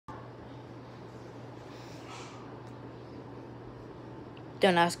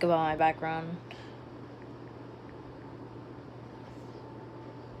Don't ask about my background.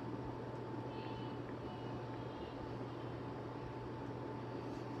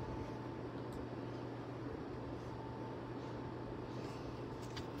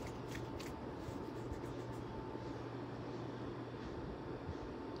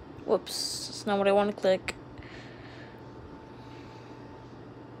 Whoops, that's not what I want to click.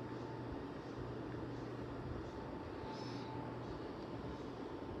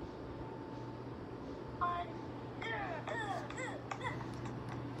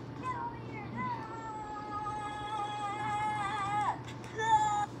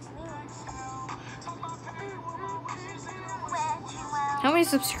 How many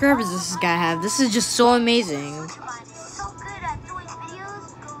subscribers does this guy have? This is just so amazing.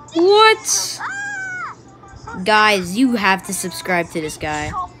 What? Guys, you have to subscribe to this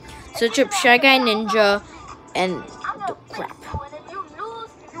guy. Search up Shy Guy Ninja and crap.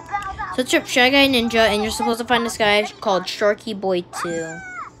 Search up Shy Guy Ninja and you're supposed to find this guy called Sharky Boy 2.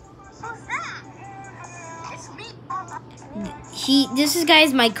 This guy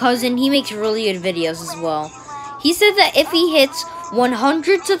is my cousin. He makes really good videos as well. He said that if he hits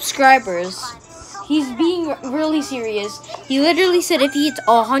 100 subscribers, he's being really serious. He literally said if he hits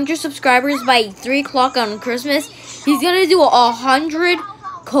 100 subscribers by 3 o'clock on Christmas, he's gonna do 100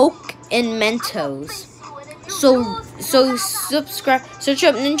 Coke and Mentos. So subscribe, search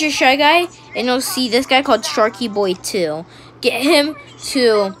up Ninja Shy Guy, and you'll see this guy called Sharky Boy 2. Get him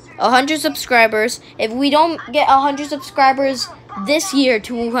to 100 subscribers. If we don't get 100 subscribers this year,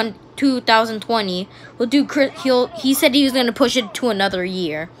 2020, we'll do. He said he was gonna push it to another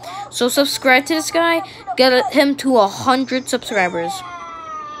year. So subscribe to this guy. Get him to 100 subscribers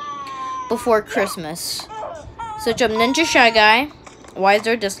before Christmas. Search up Ninja Shy Guy. Why is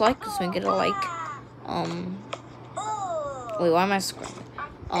there a dislike? Let's make it a like. Wait, why am I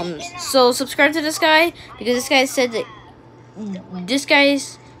scrolling? So subscribe to this guy because this guy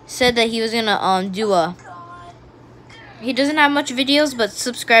said that he was gonna do a. He doesn't have much videos, but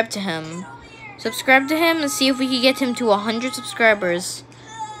subscribe to him. Subscribe to him and see if we can get him to 100 subscribers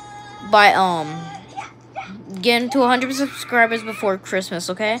by get him to 100 subscribers before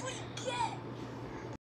Christmas, okay?